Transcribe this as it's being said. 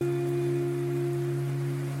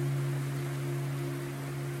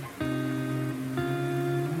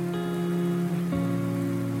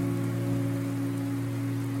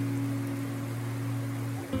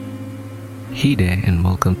Hey there, and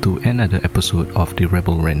welcome to another episode of the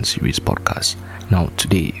Rebel Rant series podcast. Now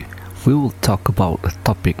today, we will talk about a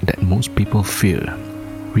topic that most people fear: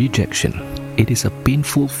 rejection. It is a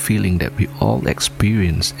painful feeling that we all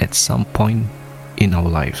experience at some point in our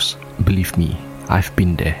lives. Believe me, I've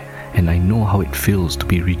been there, and I know how it feels to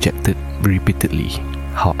be rejected repeatedly.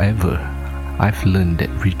 However, I've learned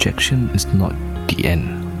that rejection is not the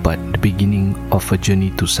end, but the beginning of a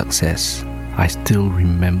journey to success. I still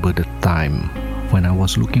remember the time when I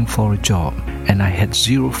was looking for a job and I had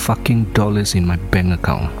 $0 in my bank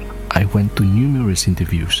account. I went to numerous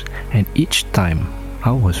interviews, and each time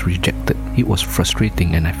I was rejected. It was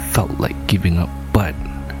frustrating and I felt like giving up, but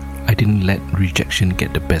I didn't let rejection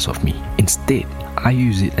get the best of me. Instead, I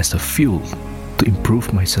used it as a fuel to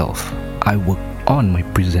improve myself. I worked on my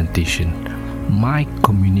presentation, my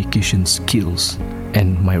communication skills,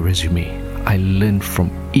 and my resume. I learned from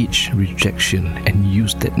each rejection and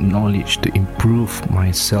used that knowledge to improve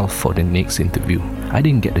myself for the next interview. I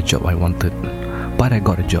didn't get the job I wanted, but I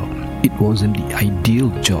got a job. It wasn't the ideal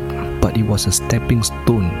job, but it was a stepping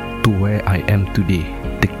stone to where I am today.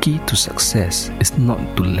 The key to success is not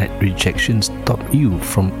to let rejection stop you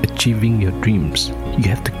from achieving your dreams. You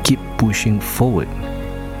have to keep pushing forward,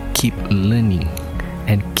 keep learning,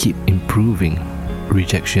 and keep improving.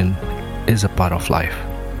 Rejection is a part of life,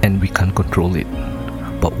 and we can't control it.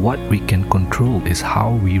 But what we can control is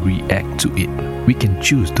how we react to it. We can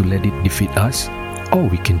choose to let it defeat us, or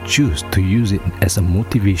we can choose to use it as a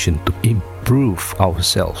motivation to improve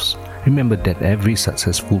ourselves. Remember that every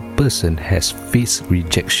successful person has faced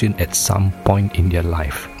rejection at some point in their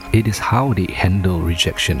life. It is how they handle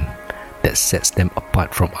rejection that sets them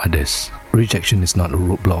apart from others. Rejection is not a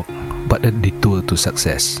roadblock, but a detour to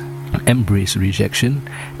success. Embrace rejection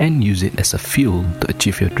and use it as a fuel to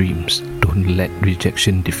achieve your dreams. Don't let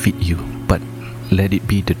rejection defeat you, but let it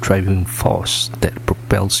be the driving force that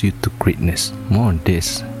propels you to greatness. More on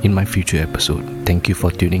this in my future episode. Thank you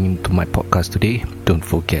for tuning into my podcast today. Don't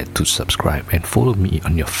forget to subscribe and follow me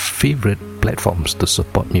on your favorite platforms to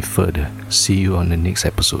support me further. See you on the next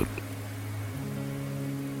episode.